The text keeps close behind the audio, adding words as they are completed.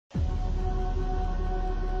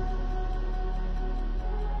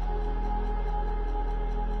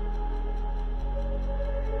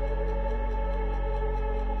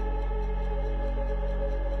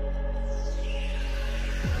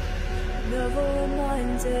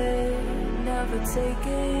find it, never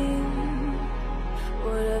taking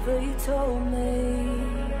whatever you told me.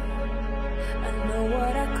 I know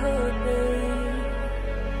what I could be,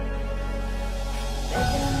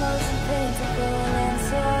 making emotion paintable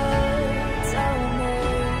answer. Tell me,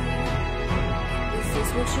 is this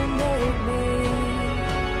what you made me?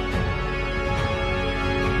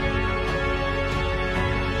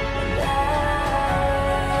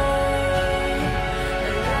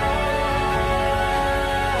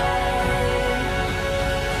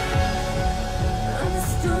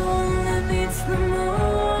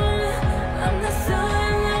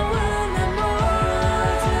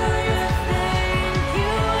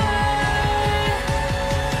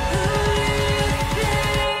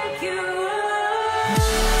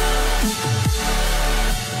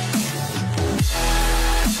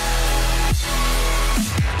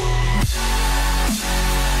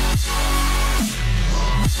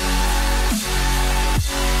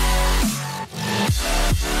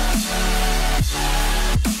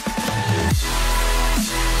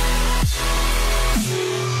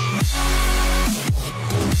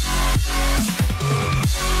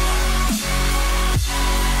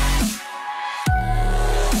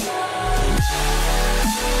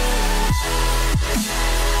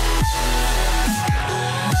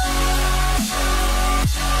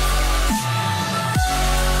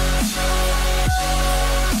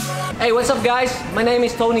 Hey, what's up guys? My name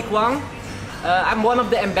is Khoang. I'm one of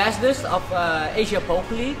the ambassadors of Asia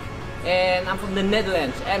Poker League, and I'm from the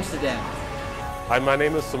Netherlands, Amsterdam. Hi, my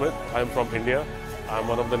name is Sumit. I'm from India. I'm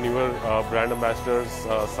one of the newer brand ambassadors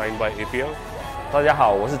signed by APL. 大家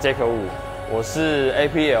好，我是杰克武，我是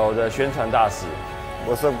APL 的宣传大使。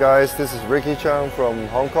 What's up guys, this is Ricky Chung from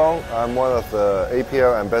Hong Kong. I'm one of the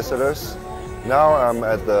APL ambassadors. Now I'm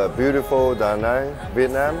at the beautiful Da Nang,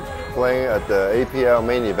 Vietnam, playing at the APL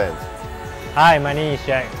main event. Hi, my name is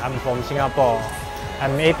Jack. I'm from Singapore.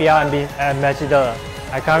 I'm APL ambassador.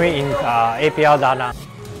 I currently in APL Da Nang.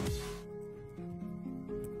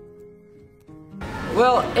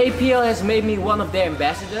 Well, APL has made me one of their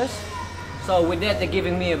ambassadors. So with that, they're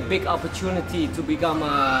giving me a big opportunity to become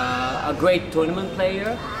a great tournament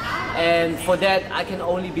player. And for that, I can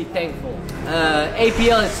only be thankful.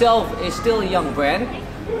 APL itself is still a young brand.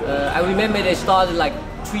 I remember they started like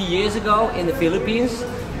 3 years ago in the Philippines.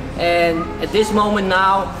 And at this moment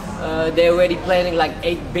now, they're already planning like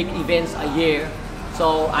 8 big events a year.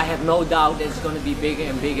 So I have no doubt that it's going to be bigger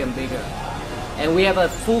and bigger and bigger. And we have a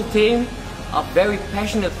full team of very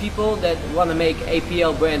passionate people that want to make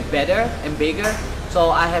APL brand better and bigger.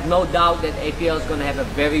 So I have no doubt that APL is going to have a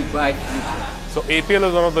very bright future. So APL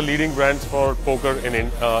is one of the leading brands for poker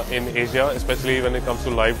in Asia, especially when it comes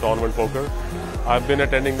to live tournament poker. I've been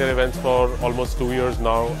attending their events for almost 2 years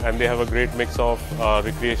now, and they have a great mix of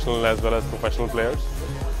recreational as well as professional players,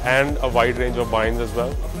 and a wide range of buy-ins as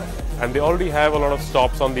well. And they already have a lot of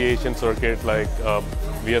stops on the Asian circuit like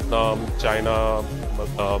Vietnam, China,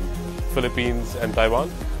 Philippines and Taiwan,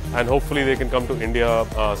 and hopefully they can come to India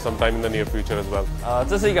sometime in the near future as well.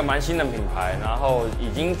 这是一个蛮新的品牌，然后已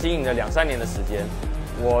经经营了2、3年的时间。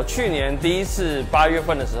我去年第一次8月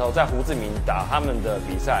份的时候在胡志明打他们的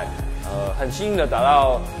比赛，很幸运的打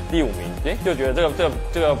到第5名，就觉得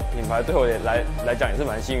这个品牌对我来讲也是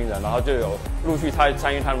蛮幸运的，然后就有陆续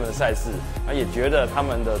参与他们的赛事，也觉得他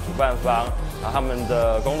们的主办方，然后他们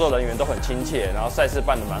的工作人员都很亲切，然后赛事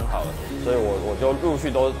办得蛮好的，所以我就陆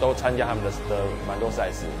续都参加他们的蛮多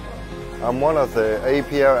赛事。I'm one of the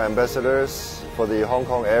APL ambassadors for the Hong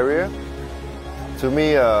Kong area. To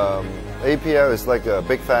me, APL is like a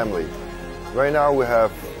big family. Right now we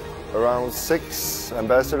have around 6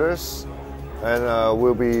 ambassadors, and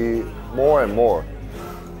will be more and more.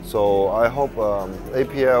 So I hope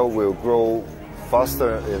APL will grow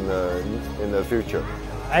faster in the future.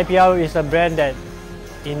 APL is a brand that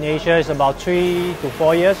in Asia is about 3 to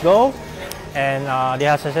 4 years ago, and they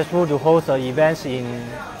are successful to host events in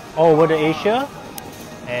all over the Asia.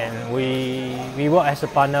 And we work as a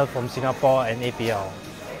partner from Singapore and APL.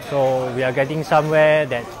 So we are getting somewhere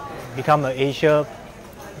that become an Asia,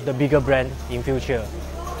 the bigger brand in future.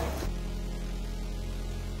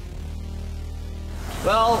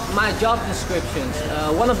 Well, my job descriptions,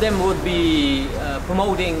 one of them would be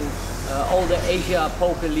promoting all the Asia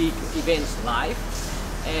Poker League events live,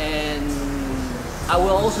 and I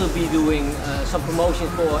will also be doing some promotion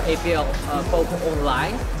for APL Poker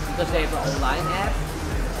Online, because they have an online app.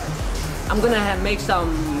 I'm gonna make some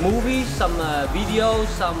movies, some videos,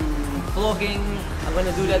 some vlogging. I'm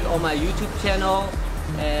gonna do that on my YouTube channel,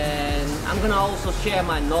 and I'm gonna also share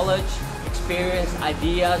my knowledge, experience,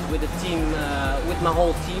 ideas with the team, with my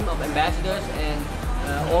whole team of ambassadors, and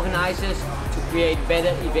organizers to create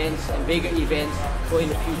better events and bigger events for in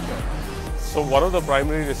the future. So one of the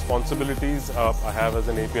primary responsibilities I have as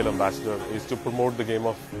an APL ambassador is to promote the game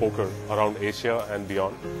of poker around Asia and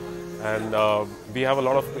beyond. And we have a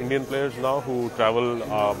lot of Indian players now who travel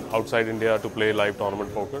outside India to play live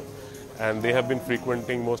tournament poker. And they have been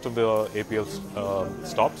frequenting most of the APL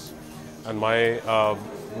stops. And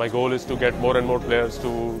my goal is to get more and more players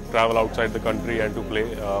to travel outside the country and to play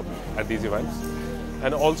at these events.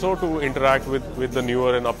 And also to interact with the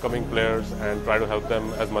newer and upcoming players and try to help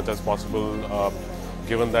them as much as possible,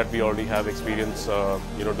 given that we already have experience,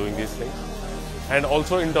 doing these things. And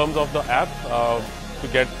also in terms of the app, to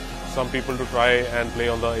get some people to try and play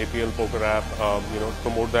on the APL poker app,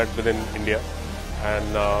 promote that within India,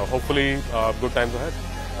 and hopefully good times ahead.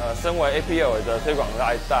 身为 APL 的推广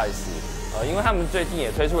大使，因为他们最近也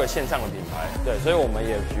推出了线上的品牌，对，所以我们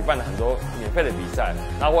也举办了很多免费的比赛。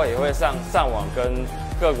那我也会上网跟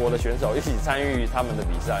各国的选手一起参与他们的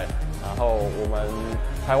比赛。然后我们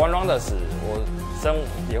台湾 Rounders，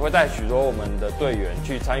 也会带许多我们的队员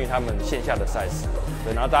去参与他们线下的赛事。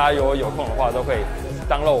对，然后大家有空的话都可以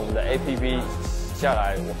download我们的 APP 下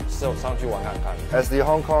来，上去玩看看。As the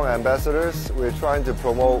Hong Kong ambassadors, we're trying to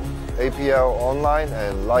promote APL online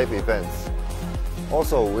and live events.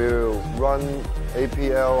 Also, we'll run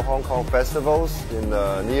APL Hong Kong festivals in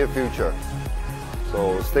the near future.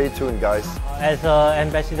 So stay tuned, guys. As an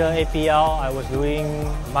ambassador APL, I was doing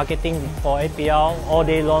marketing for APL all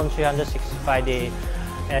day long, 365 days.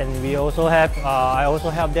 And we also have, I also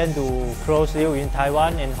help them to close deal in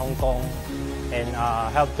Taiwan and Hong Kong, and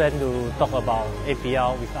help them to talk about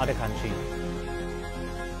APL with other countries.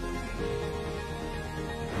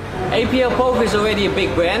 APL Poker is already a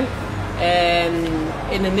big brand, and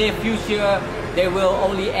in the near future they will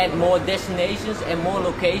only add more destinations and more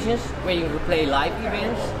locations where you can play live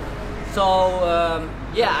events. So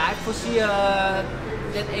yeah, I foresee that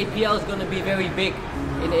APL is going to be very big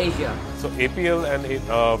in Asia. So APL and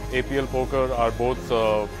APL Poker are both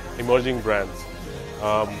emerging brands,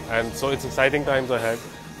 and so it's exciting times ahead.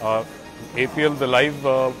 APL, the live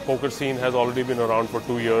poker scene, has already been around for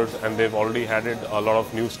 2 years, and they've already added a lot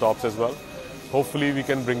of new stops as well. Hopefully we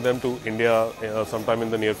can bring them to India sometime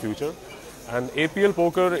in the near future. And APL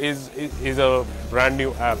Poker is a brand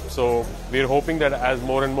new app, so we're hoping that as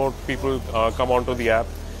more and more people come onto the app,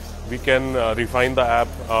 we can refine the app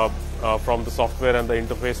from the software and the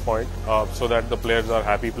interface point so that the players are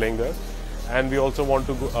happy playing there. And we also want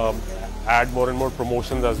to add more and more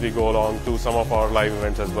promotions as we go along to some of our live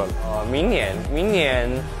events as well. 明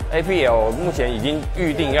年 APL 目前已经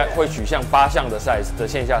预定会取向8项的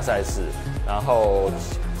线下赛事，然后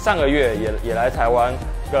上个月也来台湾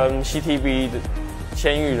跟 CTB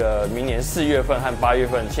签约了明年4月份和8月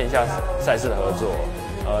份线下赛事的合作。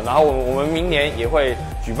然后我们明年也会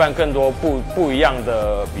举办更多不一样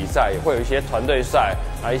的比赛，也会有一些团队赛，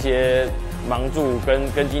一些盲注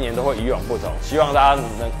跟今年都会与往不同。希望大家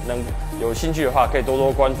能有兴趣的话，可以多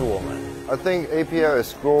多关注我们。I think APL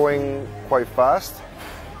is growing quite fast.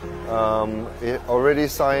 It already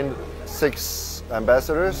signed 6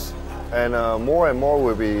 ambassadors, and more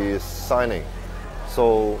will be signing.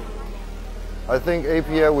 So I think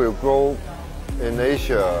APL will grow in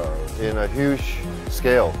Asia in a huge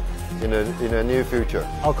scale in the near future.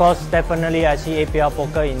 Of course, definitely I see APL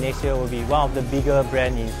Poker in next year will be one of the bigger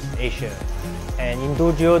brands in Asia. And in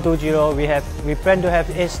 2020, we plan to have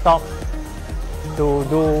 8 stops to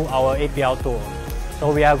do our APL tour.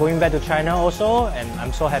 So we are going back to China also, and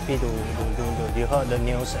I'm so happy to hear the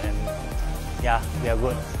news, and yeah, we are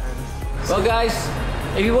good. Well guys,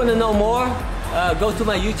 if you want to know more, go to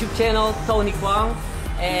my YouTube channel, Tony Khoang.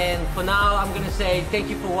 And for now, I'm going to say thank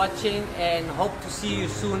you for watching and hope to see you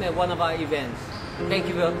soon at one of our events. Thank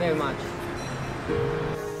you very much.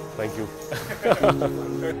 Thank you.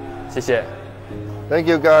 谢谢。 Thank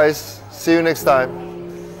you, guys. See you next time.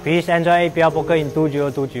 Please enjoy APL Poker in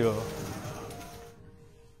 2020.